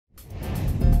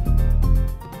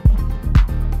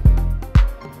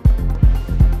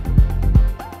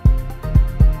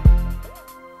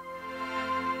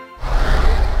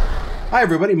Hi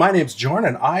everybody, my name's Jorn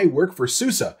and I work for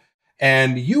SUSE.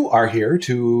 And you are here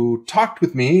to talk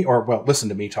with me, or well, listen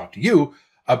to me talk to you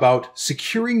about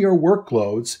securing your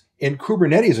workloads in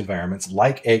Kubernetes environments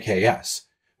like AKS,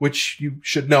 which you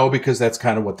should know because that's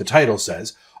kind of what the title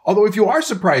says. Although if you are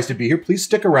surprised to be here, please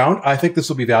stick around. I think this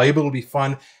will be valuable, it'll be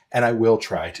fun, and I will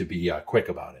try to be quick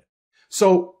about it.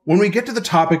 So when we get to the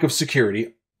topic of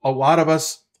security, a lot of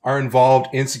us are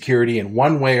involved in security in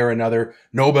one way or another.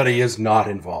 Nobody is not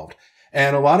involved.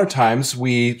 And a lot of times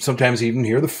we sometimes even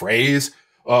hear the phrase,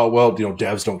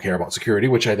 devs don't care about security,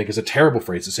 which I think is a terrible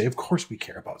phrase to say. Of course we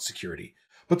care about security,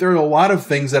 but there are a lot of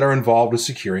things that are involved with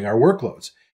securing our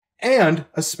workloads. And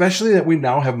especially that we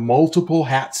now have multiple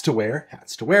hats to wear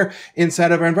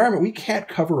inside of our environment. We can't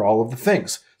cover all of the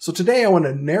things. So today I want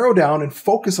to narrow down and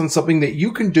focus on something that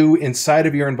you can do inside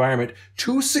of your environment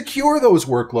to secure those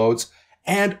workloads,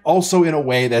 and also in a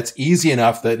way that's easy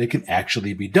enough that it can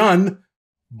actually be done.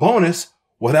 Bonus,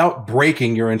 without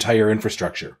breaking your entire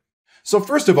infrastructure. So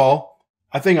first of all,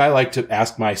 a thing I like to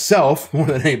ask myself more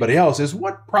than anybody else is,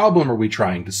 what problem are we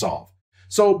trying to solve?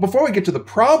 So before we get to the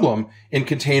problem in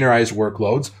containerized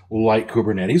workloads like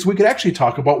Kubernetes, we could actually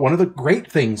talk about one of the great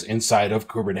things inside of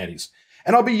Kubernetes.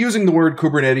 And I'll be using the word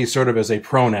Kubernetes sort of as a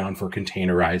pronoun for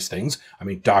containerized things. I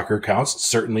mean, Docker counts,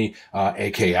 certainly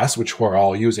AKS, which we're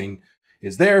all using,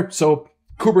 is there. So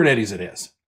Kubernetes it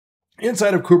is.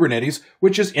 Inside of Kubernetes,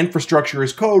 which is infrastructure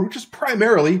as code, which is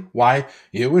primarily why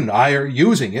you and I are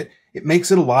using it, it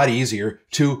makes it a lot easier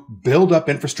to build up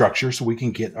infrastructure so we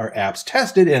can get our apps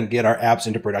tested and get our apps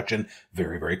into production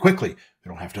very, very quickly. We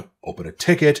don't have to open a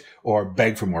ticket or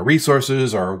beg for more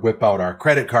resources or whip out our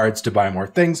credit cards to buy more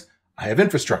things. I have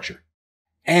infrastructure.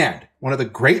 And one of the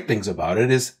great things about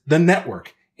it is the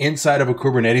network inside of a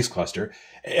Kubernetes cluster.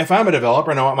 If I'm a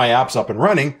developer and I want my apps up and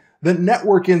running, the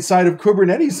network inside of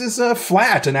Kubernetes is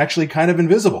flat and actually kind of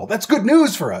invisible. That's good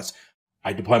news for us.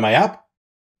 I deploy my app.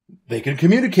 They can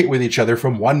communicate with each other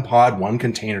from one pod, one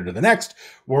container to the next.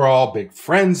 We're all big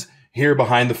friends here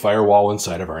behind the firewall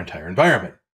inside of our entire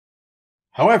environment.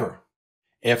 However,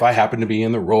 if I happen to be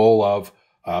in the role of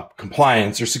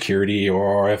compliance or security,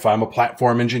 or if I'm a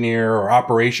platform engineer or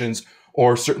operations,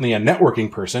 or certainly a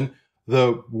networking person,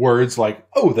 the words like,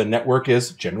 oh, the network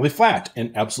is generally flat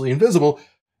and absolutely invisible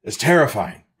is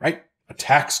terrifying, right?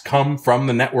 Attacks come from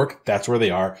the network. That's where they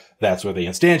are. That's where they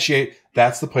instantiate.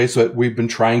 That's the place that we've been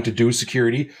trying to do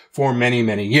security for many,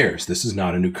 many years. This is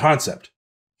not a new concept.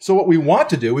 So what we want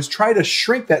to do is try to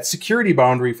shrink that security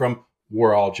boundary from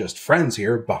we're all just friends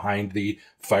here behind the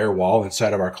firewall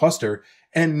inside of our cluster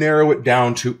and narrow it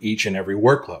down to each and every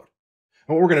workload.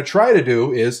 And what we're going to try to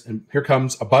do is, and here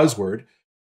comes a buzzword,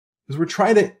 is we're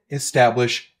trying to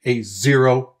establish a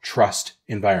zero trust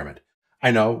environment. I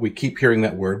know we keep hearing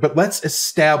that word, but let's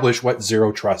establish what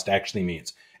zero trust actually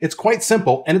means. It's quite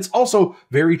simple, and it's also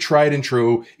very tried and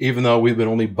true, even though we've been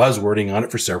only buzzwording on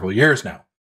it for several years now.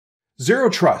 Zero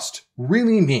trust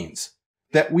really means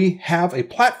that we have a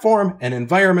platform, an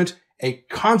environment, a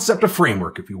concept, a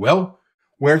framework, if you will,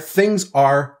 where things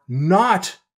are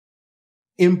not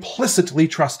implicitly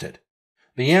trusted.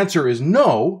 The answer is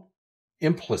no,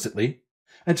 implicitly,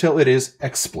 until it is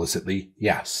explicitly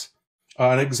yes.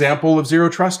 An example of zero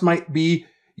trust might be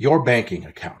your banking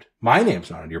account. My name's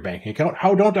not on your banking account.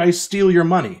 How don't I steal your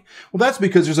money? Well, that's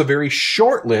because there's a very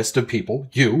short list of people,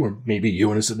 you, or maybe you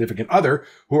and a significant other,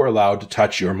 who are allowed to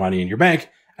touch your money in your bank,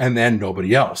 and then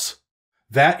nobody else.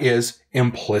 That is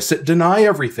implicit deny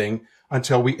everything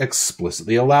until we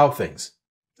explicitly allow things.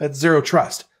 That's zero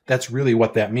trust. That's really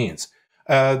what that means.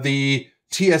 The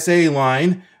TSA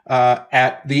line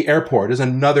at the airport is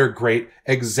another great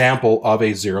example of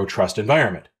a zero trust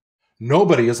environment.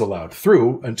 Nobody is allowed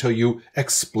through until you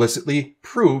explicitly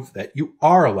prove that you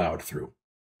are allowed through.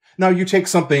 Now, you take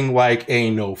something like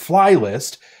a no-fly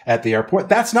list at the airport.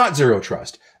 That's not zero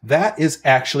trust. That is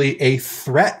actually a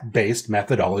threat-based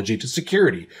methodology to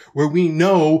security, where we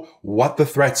know what the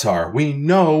threats are. We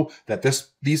know that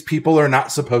these people are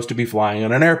not supposed to be flying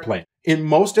on an airplane. In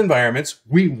most environments,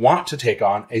 we want to take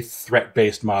on a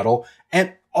threat-based model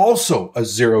and also a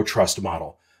zero trust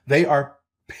model. They are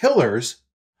pillars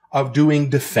of doing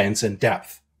defense in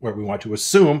depth, where we want to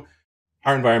assume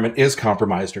our environment is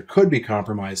compromised or could be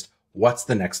compromised. What's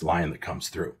the next line that comes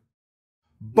through?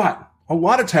 But a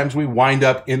lot of times we wind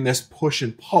up in this push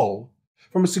and pull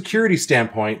from a security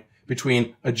standpoint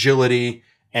between agility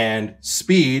and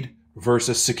speed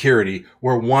versus security,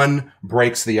 where one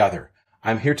breaks the other.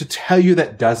 I'm here to tell you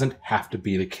that doesn't have to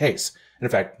be the case. And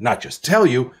in fact, not just tell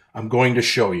you, I'm going to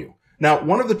show you. Now,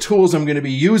 one of the tools I'm going to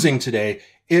be using today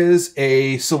is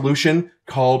a solution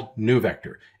called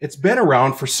NeuVector. It's been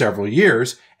around for several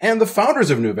years, and the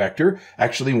founders of NeuVector,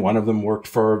 actually one of them worked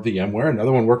for VMware,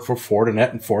 another one worked for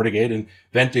Fortinet and FortiGate,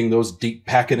 inventing those deep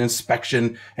packet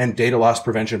inspection and data loss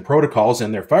prevention protocols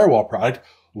in their firewall product,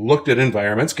 looked at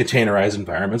environments, containerized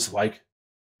environments like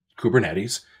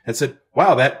Kubernetes, and said,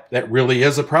 wow, that really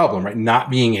is a problem, right? Not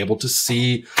being able to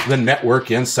see the network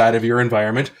inside of your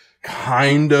environment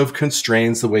kind of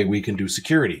constrains the way we can do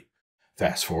security.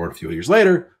 Fast forward a few years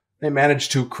later, they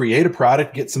managed to create a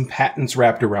product, get some patents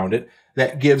wrapped around it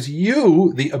that gives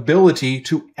you the ability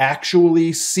to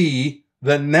actually see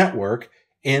the network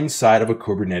inside of a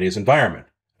Kubernetes environment.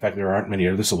 In fact, there aren't many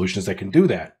other solutions that can do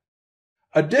that.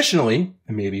 Additionally,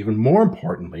 and maybe even more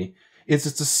importantly, it's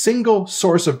a single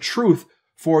source of truth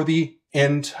for the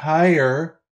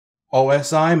entire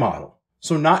OSI model.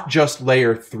 So not just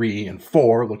layer 3 and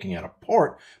 4 looking at a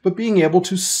port, but being able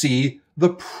to see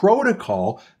the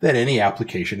protocol that any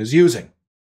application is using.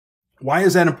 Why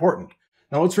is that important?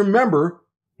 Now let's remember,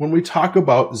 when we talk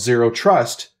about zero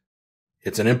trust,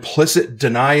 it's an implicit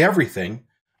deny everything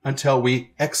until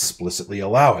we explicitly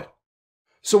allow it.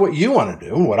 So what you want to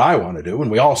do, and what I want to do, and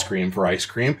we all scream for ice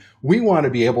cream, we want to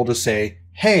be able to say,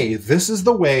 hey, this is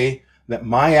the way that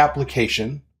my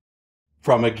application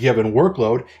from a given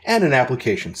workload and an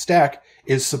application stack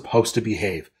is supposed to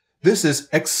behave. This is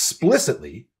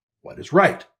explicitly what is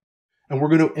right. And we're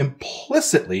going to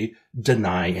implicitly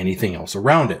deny anything else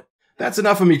around it. That's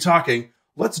enough of me talking.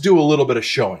 Let's do a little bit of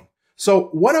showing. So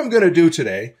what I'm going to do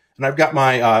today, and I've got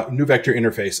my NeuVector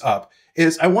interface up,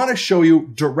 is I want to show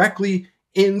you directly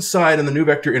inside in the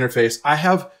NeuVector interface. I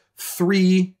have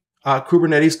 3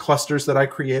 Kubernetes clusters that I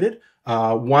created.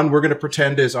 One we're going to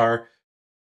pretend is our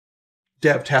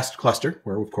dev test cluster,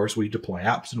 where of course we deploy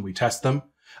apps and we test them.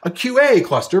 A QA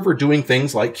cluster for doing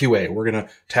things like QA. We're going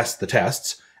to test the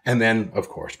tests. And then, of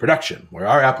course, production, where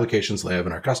our applications live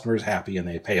and our customers are happy and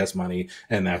they pay us money.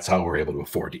 And that's how we're able to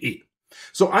afford to eat.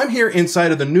 So I'm here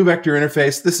inside of the NeuVector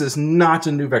interface. This is not a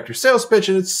NeuVector sales pitch,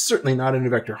 and it's certainly not a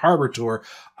NeuVector harbor tour.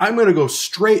 I'm going to go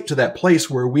straight to that place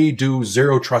where we do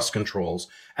zero trust controls.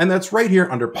 And that's right here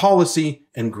under policy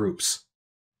and groups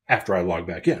after I log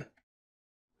back in.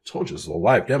 Told you this is a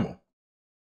live demo.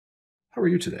 How are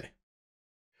you today?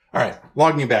 All right,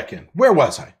 logging back in. Where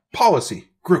was I? Policy,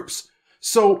 groups.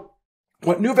 So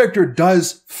what NeuVector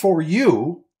does for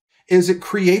you is it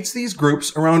creates these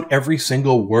groups around every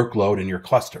single workload in your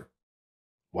cluster.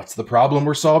 What's the problem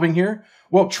we're solving here?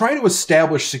 Well, trying to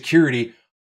establish security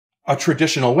a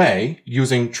traditional way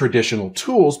using traditional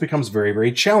tools becomes very,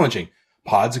 very challenging.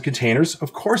 Pods and containers,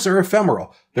 of course, are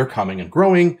ephemeral. They're coming and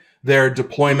growing. Their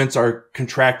deployments are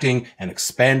contracting and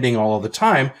expanding all of the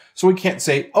time. So we can't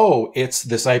say, oh, it's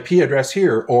this IP address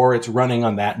here, or it's running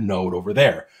on that node over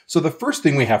there. So the first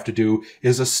thing we have to do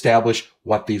is establish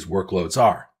what these workloads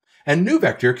are. And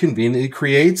NeuVector conveniently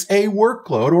creates a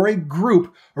workload or a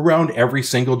group around every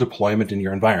single deployment in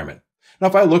your environment. Now,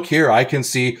 if I look here, I can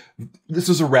see this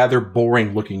is a rather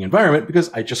boring looking environment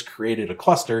because I just created a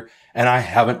cluster and I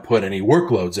haven't put any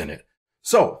workloads in it.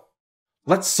 So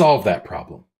let's solve that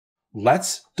problem.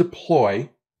 Let's deploy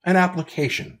an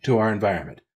application to our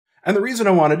environment. And the reason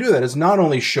I want to do that is not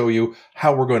only show you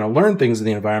how we're going to learn things in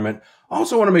the environment, I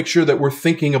also want to make sure that we're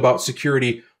thinking about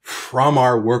security from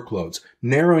our workloads,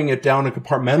 narrowing it down and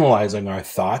compartmentalizing our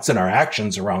thoughts and our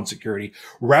actions around security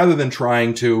rather than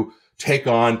trying to take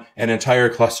on an entire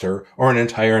cluster or an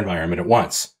entire environment at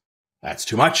once. That's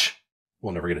too much.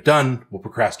 We'll never get it done. We'll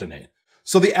procrastinate.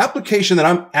 So the application that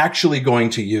I'm actually going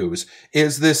to use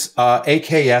is this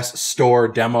AKS store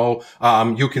demo.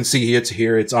 You can see it's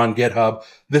here. It's on GitHub.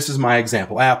 This is my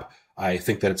example app. I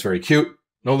think that it's very cute.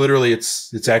 No, literally,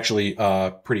 it's actually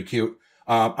pretty cute.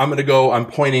 I'm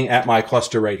pointing at my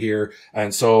cluster right here.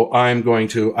 And so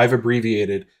I've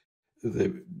abbreviated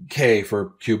the K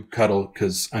for 𝗬𝗏𝗀𝗏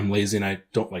because I'm lazy and I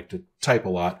don't like to type a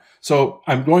lot. So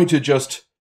I'm going to just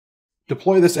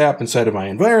deploy this app inside of my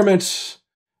environment.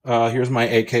 Here's my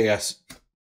AKS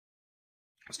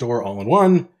store all in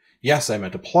one. Yes, I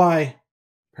meant apply.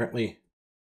 Apparently,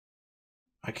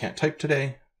 I can't type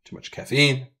today. Too much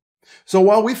caffeine. So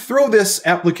while we throw this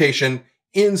application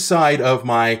inside of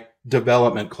my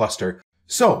development cluster,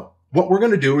 so what we're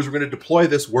going to do is we're going to deploy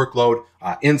this workload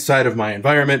inside of my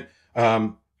environment.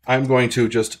 I'm going to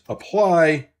just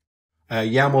apply a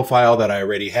YAML file that I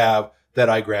already have that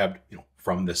I grabbed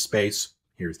from this space.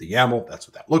 Here's the YAML. That's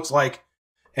what that looks like.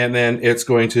 And then it's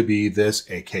going to be this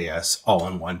AKS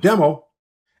all-in-one demo.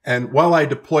 And while I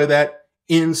deploy that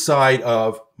inside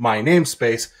of my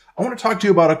namespace, I want to talk to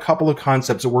you about a couple of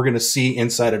concepts that we're going to see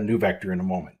inside of NeuVector in a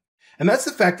moment. And that's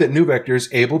the fact that NeuVector is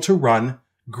able to run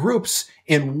groups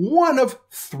in one of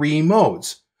three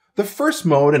modes. The first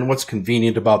mode, and what's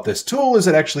convenient about this tool, is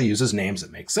it actually uses names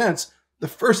that make sense. The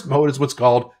first mode is what's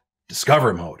called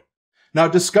Discover mode. Now,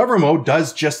 Discover mode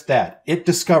does just that. It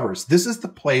discovers. This is the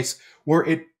place where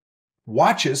it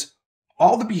watches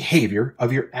all the behavior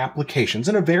of your applications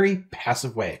in a very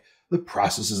passive way. The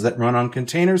processes that run on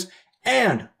containers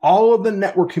and all of the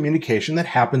network communication that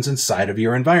happens inside of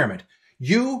your environment.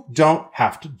 You don't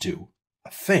have to do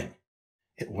a thing.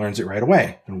 It learns it right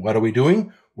away. And what are we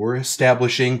doing? We're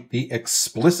establishing the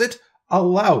explicit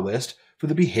allow list for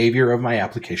the behavior of my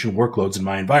application workloads in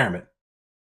my environment.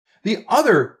 The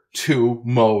other two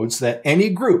modes that any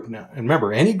group, now, and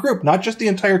remember, any group, not just the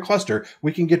entire cluster,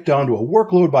 we can get down to a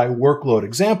workload by workload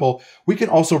example. We can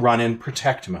also run in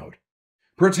protect mode.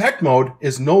 Protect mode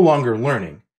is no longer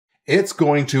learning. It's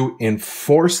going to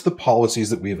enforce the policies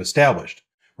that we've established.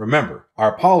 Remember,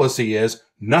 our policy is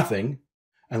nothing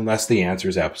unless the answer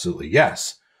is absolutely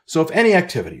yes. So if any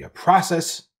activity, a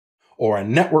process or a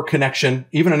network connection,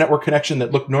 even a network connection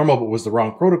that looked normal but was the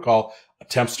wrong protocol,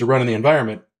 attempts to run in the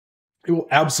environment, it will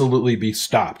absolutely be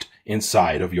stopped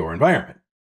inside of your environment.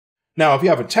 Now, if you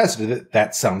haven't tested it,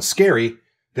 that sounds scary.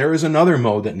 There is another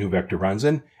mode that NeuVector runs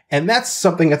in, and that's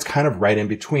something that's kind of right in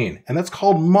between. And that's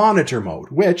called monitor mode,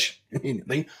 which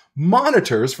immediately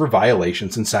monitors for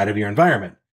violations inside of your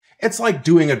environment. It's like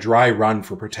doing a dry run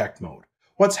for protect mode.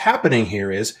 What's happening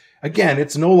here is, again,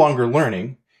 it's no longer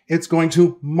learning. It's going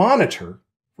to monitor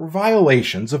for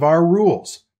violations of our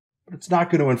rules, but it's not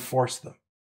going to enforce them.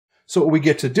 So what we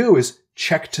get to do is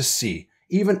check to see,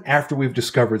 even after we've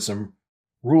discovered some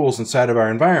rules inside of our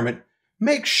environment,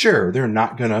 make sure they're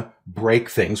not going to break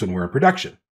things when we're in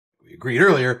production. We agreed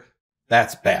earlier,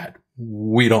 that's bad.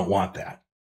 We don't want that.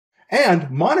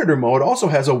 And monitor mode also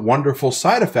has a wonderful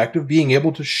side effect of being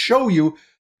able to show you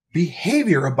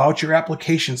behavior about your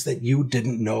applications that you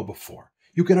didn't know before.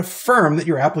 You can affirm that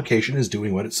your application is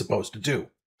doing what it's supposed to do.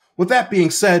 With that being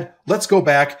said, let's go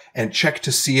back and check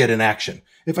to see it in action.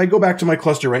 If I go back to my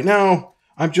cluster right now,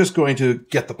 I'm just going to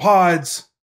get the pods.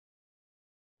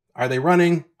 Are they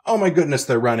running? Oh my goodness,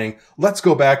 they're running. Let's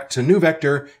go back to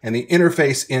NeuVector and the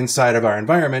interface inside of our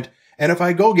environment. And if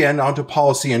I go again onto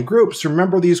policy and groups,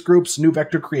 remember these groups,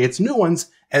 NeuVector creates new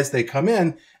ones as they come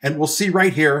in. And we'll see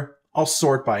right here, I'll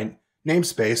sort by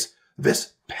namespace.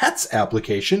 This pets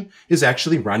application is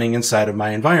actually running inside of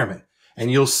my environment. And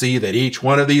you'll see that each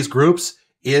one of these groups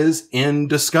is in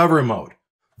Discover mode.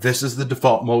 This is the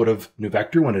default mode of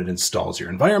NeuVector when it installs your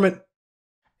environment.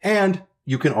 And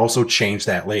you can also change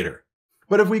that later.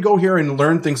 But if we go here and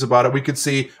learn things about it, we could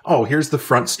see, oh, here's the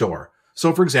front store.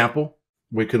 So for example,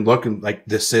 we can look and like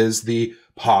this is the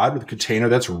pod or the container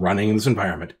that's running in this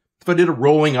environment. If I did a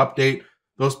rolling update,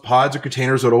 those pods or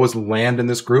containers would always land in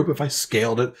this group. If I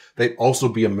scaled it, they'd also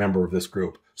be a member of this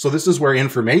group. So this is where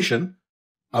information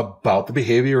about the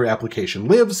behavior your application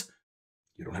lives.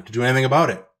 You don't have to do anything about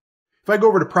it. If I go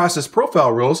over to process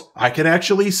profile rules, I can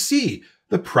actually see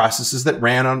the processes that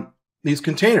ran on these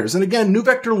containers. And again,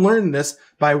 NeuVector learned this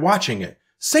by watching it.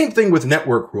 Same thing with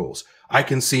network rules. I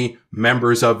can see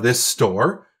members of this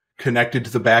store connected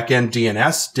to the backend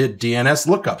DNS, did DNS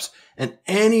lookups. And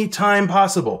any time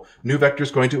possible, NeuVector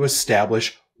is going to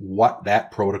establish what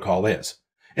that protocol is.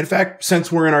 In fact,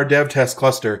 since we're in our dev test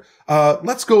cluster,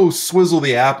 let's go swizzle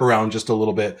the app around just a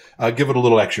little bit, give it a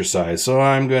little exercise. So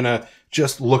I'm going to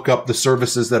just look up the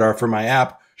services that are for my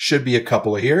app. Should be a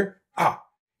couple of here.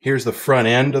 Here's the front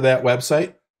end of that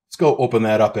website. Let's go open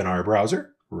that up in our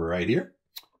browser right here.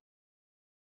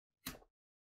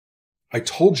 I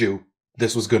told you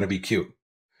this was going to be cute.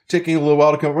 Taking a little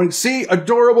while to come up. See,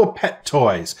 adorable pet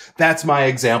toys. That's my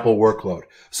example workload.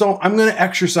 So I'm going to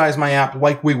exercise my app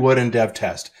like we would in dev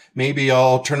test. Maybe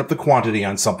I'll turn up the quantity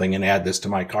on something and add this to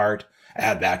my cart,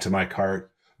 add that to my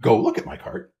cart, go look at my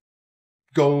cart,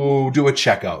 go do a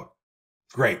checkout.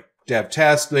 Great. Dev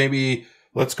test, maybe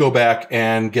let's go back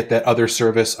and get that other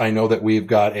service. I know that we've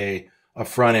got a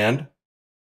front end.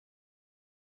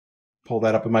 Pull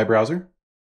that up in my browser.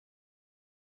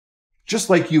 Just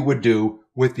like you would do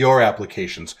with your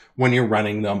applications when you're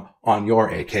running them on your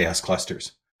AKS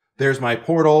clusters. There's my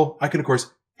portal. I can, of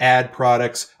course, add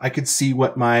products. I could see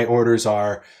what my orders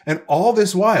are. And all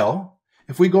this while,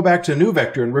 if we go back to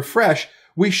NeuVector and refresh,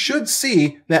 we should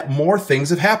see that more things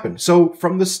have happened. So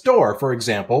from the store, for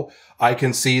example, I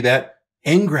can see that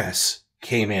ingress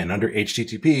came in under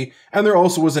HTTP, and there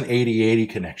also was an 8080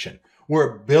 connection.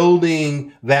 We're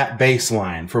building that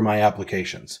baseline for my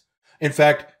applications. In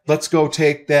fact, let's go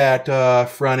take that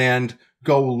front end,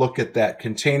 go look at that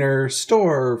container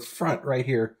store front right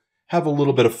here, have a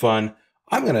little bit of fun.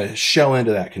 I'm going to shell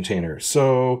into that container.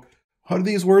 So how do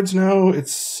these words now?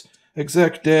 It's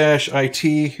exec-it.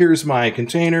 Here's my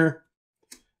container.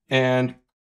 And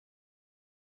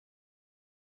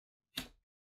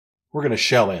we're going to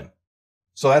shell in.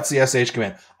 So that's the sh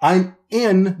command. I'm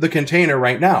in the container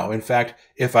right now. In fact,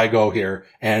 if I go here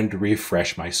and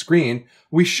refresh my screen,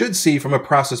 we should see from a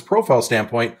process profile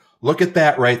standpoint, look at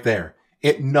that right there.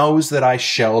 It knows that I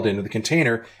shelled into the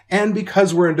container. And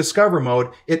because we're in Discover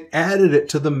mode, it added it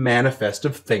to the manifest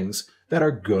of things that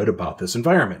are good about this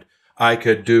environment. I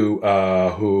could do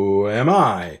who am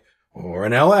I, or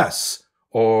an ls,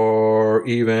 or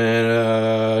even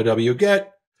wget,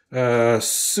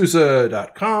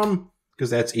 SUSE.com, because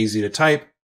that's easy to type.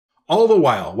 All the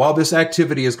while this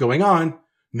activity is going on,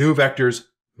 NeuVector's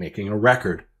making a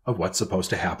record of what's supposed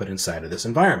to happen inside of this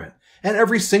environment. And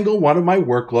every single one of my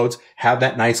workloads have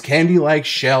that nice candy-like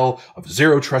shell of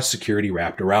zero trust security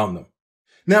wrapped around them.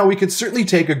 Now, we could certainly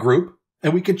take a group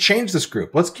and we could change this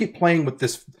group. Let's keep playing with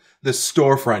this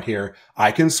storefront here.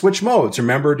 I can switch modes.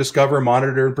 Remember, discover,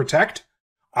 monitor, and protect?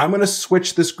 I'm going to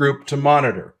switch this group to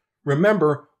monitor.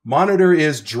 Remember, monitor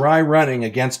is dry running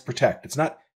against protect. It's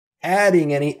not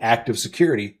adding any active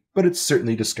security, but it's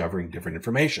certainly discovering different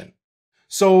information.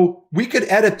 So we could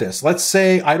edit this. Let's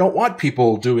say I don't want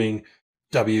people doing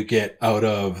wget out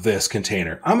of this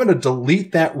container. I'm going to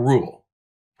delete that rule.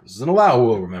 This is an allow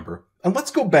rule, remember. And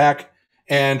let's go back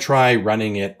and try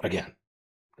running it again.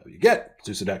 wget,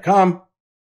 SUSE.com.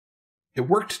 It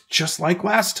worked just like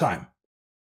last time.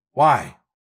 Why?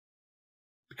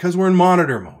 Because we're in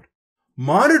monitor mode.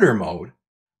 Monitor mode,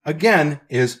 again,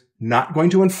 is not going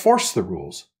to enforce the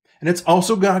rules, and it's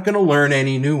also not going to learn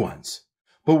any new ones.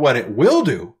 But what it will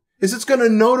do is it's going to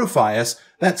notify us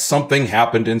that something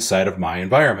happened inside of my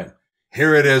environment.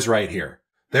 Here it is right here.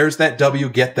 There's that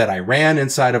wget that I ran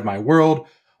inside of my world.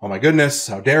 Oh my goodness,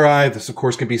 how dare I? This, of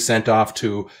course, can be sent off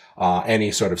to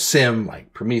any sort of SIM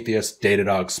like Prometheus,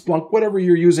 Datadog, Splunk, whatever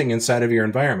you're using inside of your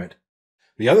environment.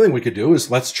 The other thing we could do is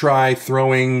let's try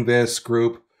throwing this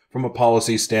group from a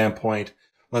policy standpoint.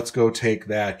 Let's go take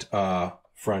that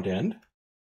front end.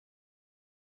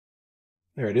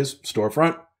 There it is,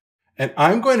 storefront. And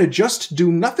I'm going to just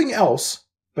do nothing else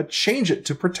but change it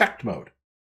to protect mode.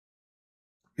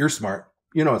 You're smart.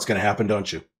 You know what's going to happen,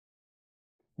 don't you?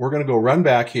 We're going to go run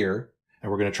back here,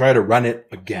 and we're going to try to run it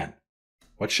again.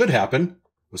 What should happen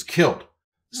was killed.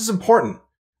 This is important.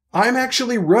 I'm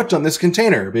actually root on this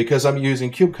container because I'm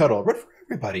using kubectl root for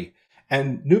everybody.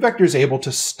 And NeuVector is able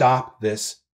to stop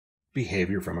this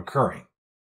behavior from occurring.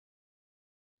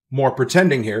 More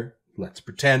pretending here. Let's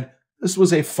pretend this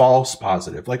was a false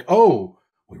positive. Like, oh,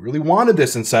 we really wanted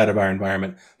this inside of our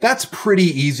environment. That's pretty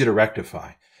easy to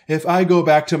rectify. If I go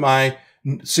back to my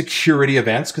security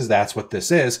events, because that's what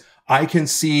this is, I can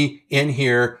see in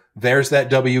here, there's that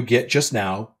wget just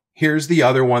now. Here's the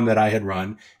other one that I had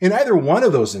run. In either one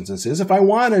of those instances, if I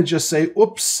want to just say,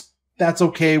 oops, that's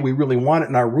okay, we really want it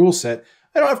in our rule set,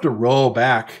 I don't have to roll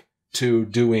back to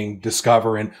doing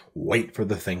discover and wait for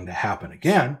the thing to happen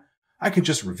again. I can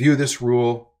just review this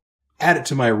rule, add it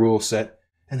to my rule set,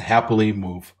 and happily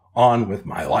move on with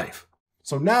my life.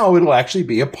 So now it'll actually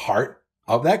be a part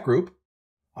of that group.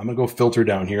 I'm going to go filter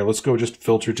down here. Let's go just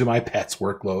filter to my pets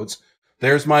workloads.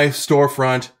 There's my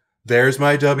storefront. There's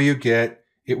my wget.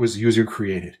 It was user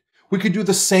created. We could do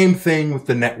the same thing with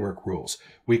the network rules.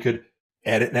 We could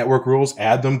edit network rules,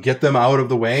 add them, get them out of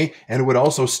the way, and it would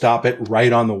also stop it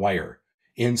right on the wire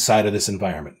inside of this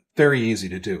environment. Very easy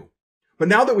to do. But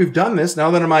now that we've done this,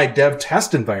 now that I'm in my dev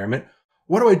test environment,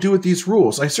 what do I do with these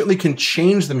rules? I certainly can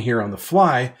change them here on the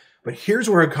fly, but here's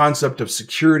where a concept of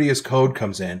security as code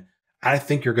comes in. I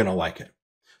think you're going to like it.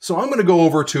 So I'm going to go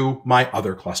over to my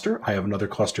other cluster. I have another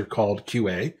cluster called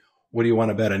QA. What do you want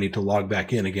to bet? I need to log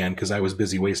back in again because I was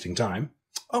busy wasting time.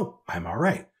 Oh, I'm all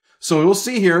right. So you'll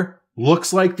see here,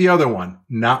 looks like the other one.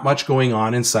 Not much going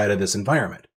on inside of this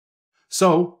environment.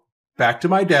 So back to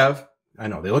my dev. I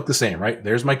know they look the same, right?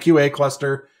 There's my QA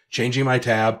cluster, changing my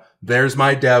tab. There's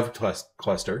my dev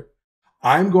cluster.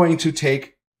 I'm going to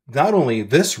take not only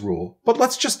this rule, but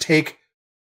let's just take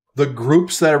the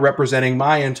groups that are representing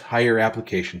my entire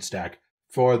application stack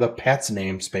for the pets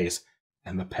namespace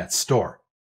and the pets store.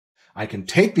 I can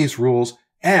take these rules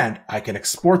and I can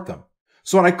export them.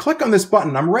 So when I click on this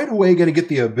button, I'm right away going to get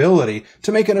the ability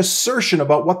to make an assertion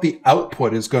about what the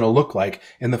output is going to look like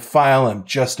in the file I'm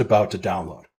just about to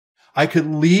download. I could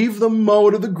leave the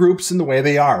mode of the groups in the way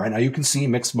they are. And now you can see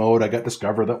mixed mode. I got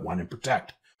discover, that one, and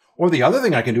protect. Or the other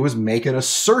thing I can do is make an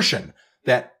assertion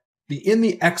that in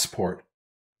the export,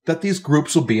 that these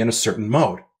groups will be in a certain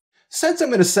mode. Since I'm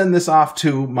going to send this off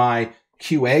to my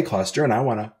QA cluster and I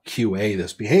want to QA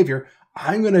this behavior,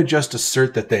 I'm going to just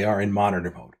assert that they are in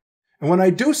monitor mode. And when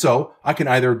I do so, I can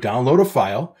either download a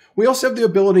file. We also have the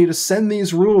ability to send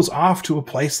these rules off to a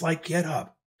place like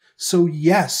GitHub. So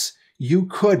yes, you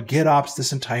could GitOps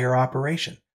this entire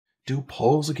operation. Do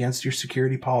polls against your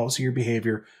security policy or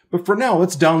behavior. But for now,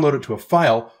 let's download it to a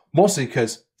file, mostly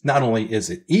because not only is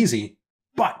it easy,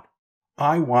 but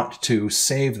I want to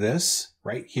save this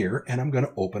right here, and I'm going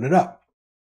to open it up.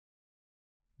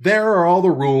 There are all the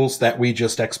rules that we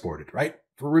just exported, right?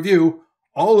 For review,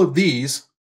 all of these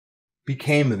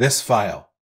became this file.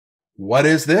 What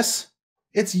is this?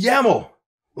 It's YAML,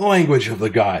 language of the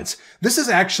gods. This is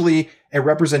actually a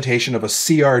representation of a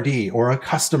CRD, or a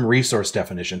custom resource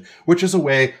definition, which is a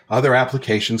way other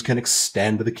applications can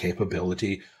extend the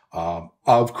capability of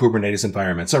Kubernetes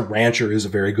environments. A rancher is a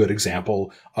very good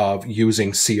example of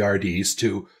using CRDs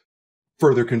to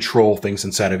further control things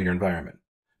inside of your environment.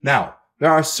 Now,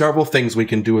 there are several things we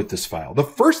can do with this file. The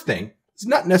first thing is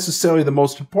not necessarily the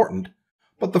most important,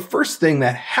 but the first thing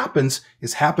that happens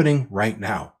is happening right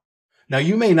now. Now,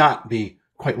 you may not be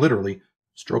quite literally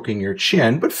stroking your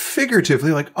chin, but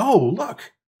figuratively like, oh,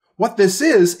 look, what this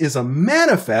is a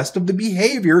manifest of the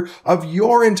behavior of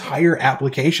your entire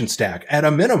application stack. At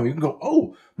a minimum, you can go,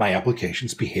 oh, my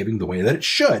application's behaving the way that it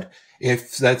should.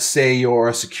 If, let's say, you're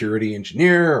a security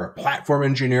engineer or a platform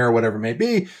engineer or whatever it may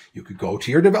be, you could go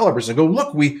to your developers and go,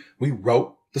 look, we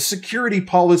wrote the security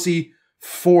policy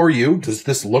for you. Does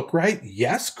this look right?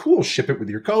 Yes. Cool. Ship it with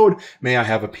your code. May I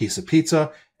have a piece of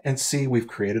pizza? And see, we've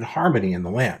created harmony in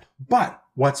the land. But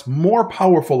what's more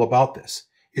powerful about this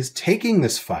is taking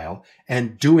this file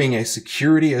and doing a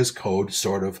security as code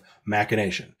sort of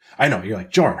machination. I know, you're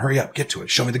like, Jorn, hurry up, get to it.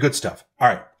 Show me the good stuff. All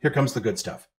right, here comes the good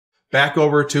stuff. Back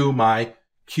over to my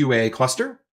QA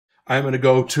cluster. I'm going to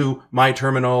go to my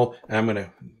terminal, and I'm going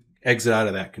to exit out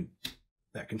of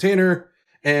that container,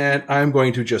 and I'm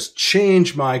going to just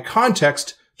change my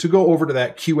context to go over to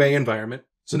that QA environment.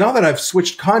 So now that I've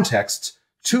switched contexts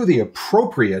to the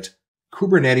appropriate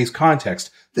Kubernetes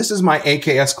context, this is my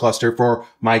AKS cluster for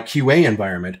my QA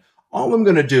environment. All I'm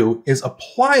going to do is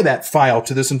apply that file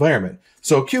to this environment.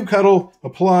 So kubectl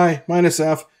apply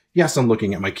 -f. Yes, I'm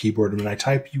looking at my keyboard when I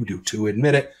type. You do too,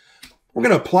 admit it. We're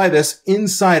going to apply this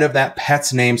inside of that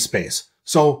pets namespace.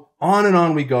 So on and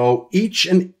on we go. Each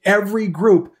and every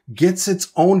group gets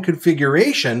its own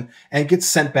configuration and gets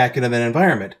sent back into that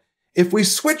environment. If we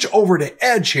switch over to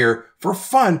Edge here, for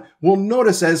fun, we'll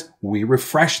notice as we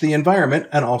refresh the environment,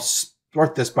 and I'll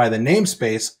sort this by the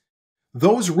namespace,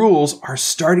 those rules are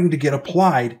starting to get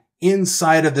applied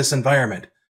inside of this environment.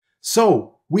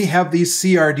 So we have these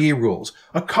CRD rules.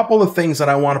 A couple of things that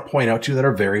I want to point out to you that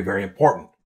are very, very important.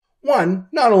 One,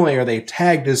 not only are they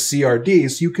tagged as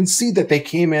CRDs, you can see that they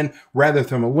came in rather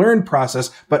from a learned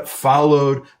process, but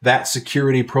followed that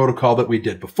security protocol that we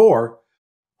did before.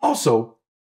 Also,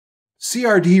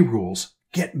 CRD rules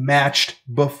get matched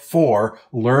before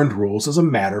learned rules as a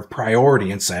matter of priority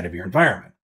inside of your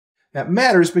environment. That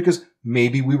matters because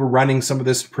maybe we were running some of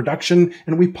this production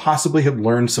and we possibly have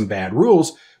learned some bad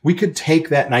rules. We could take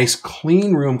that nice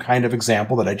clean room kind of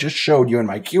example that I just showed you in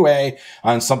my QA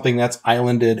on something that's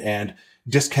islanded and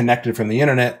disconnected from the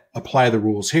internet, apply the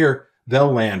rules here.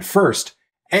 They'll land first.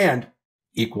 And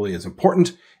equally as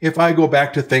important, if I go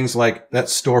back to things like that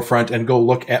storefront and go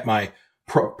look at my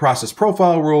process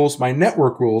profile rules, my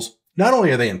network rules, not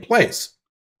only are they in place,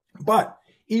 but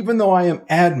even though I am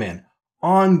admin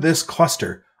on this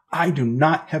cluster, I do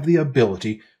not have the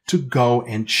ability to go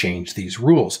and change these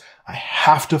rules. I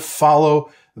have to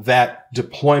follow that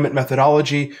deployment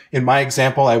methodology. In my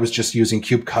example, I was just using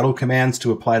kubectl commands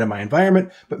to apply to my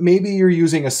environment, but maybe you're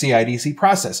using a CI/CD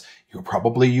process. You're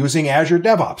probably using Azure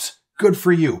DevOps. Good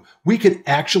for you. We could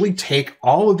actually take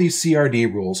all of these CRD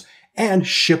rules and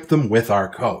ship them with our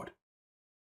code.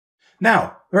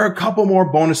 Now, there are a couple more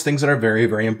bonus things that are very,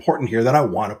 very important here that I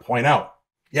want to point out.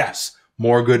 Yes,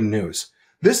 more good news.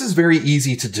 This is very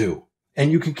easy to do, and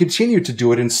you can continue to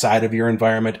do it inside of your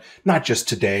environment, not just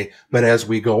today, but as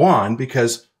we go on,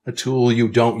 because a tool you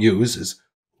don't use is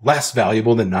less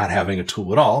valuable than not having a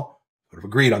tool at all. Would have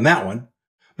agreed on that one.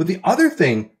 But the other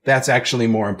thing that's actually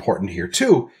more important here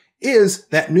too is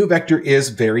that NeuVector is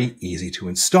very easy to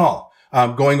install.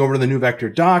 Going over to the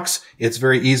NeuVector docs, it's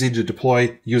very easy to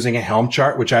deploy using a Helm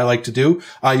chart, which I like to do.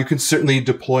 You can certainly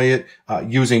deploy it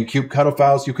using kubectl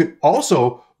files. You can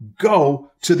also go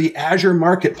to the Azure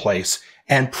Marketplace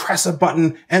and press a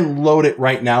button and load it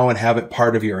right now and have it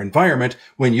part of your environment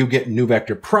when you get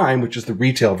NeuVector Prime, which is the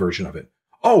retail version of it.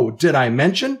 Oh, did I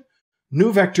mention?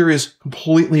 NeuVector is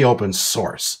completely open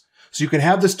source. So you can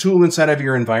have this tool inside of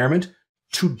your environment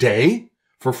today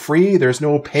for free. There's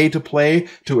no pay to play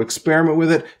to experiment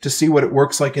with it, to see what it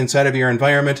works like inside of your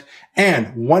environment.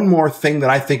 And one more thing that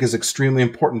I think is extremely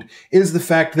important is the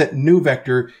fact that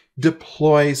NeuVector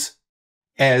deploys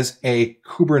as a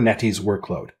Kubernetes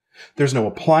workload. There's no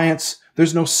appliance.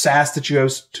 There's no SaaS that you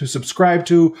have to subscribe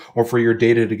to or for your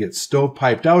data to get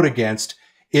stovepiped out against.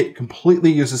 It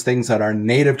completely uses things that are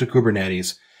native to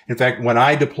Kubernetes. In fact, when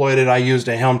I deployed it, I used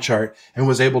a Helm chart and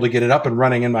was able to get it up and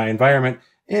running in my environment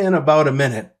in about a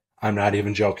minute. I'm not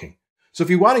even joking. So if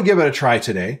you want to give it a try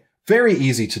today, very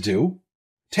easy to do.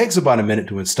 Takes about a minute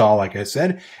to install, like I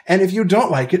said. And if you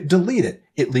don't like it, delete it.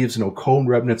 It leaves no code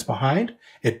remnants behind.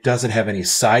 It doesn't have any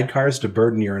sidecars to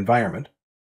burden your environment.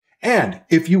 And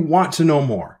if you want to know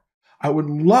more, I would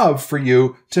love for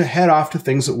you to head off to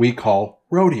things that we call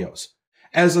rodeos.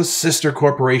 As a sister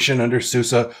corporation under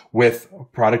SUSE with a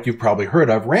product you've probably heard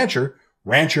of,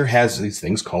 Rancher has these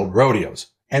things called rodeos.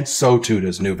 And so too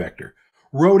does NeuVector.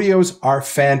 Rodeos are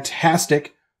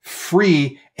fantastic,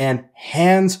 free, and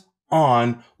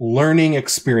hands-on learning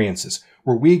experiences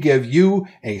where we give you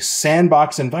a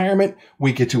sandbox environment.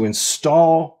 We get to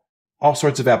install all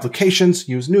sorts of applications,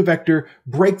 use NeuVector,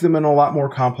 break them in a lot more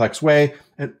complex way,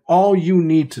 and all you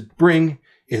need to bring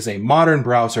is a modern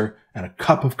browser and a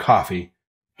cup of coffee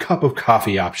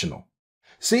optional.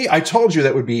 See, I told you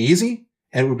that would be easy,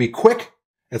 and it would be quick.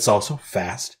 It's also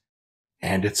fast,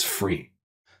 and it's free.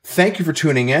 Thank you for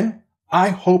tuning in. I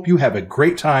hope you have a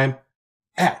great time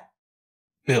at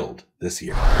Build this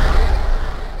year.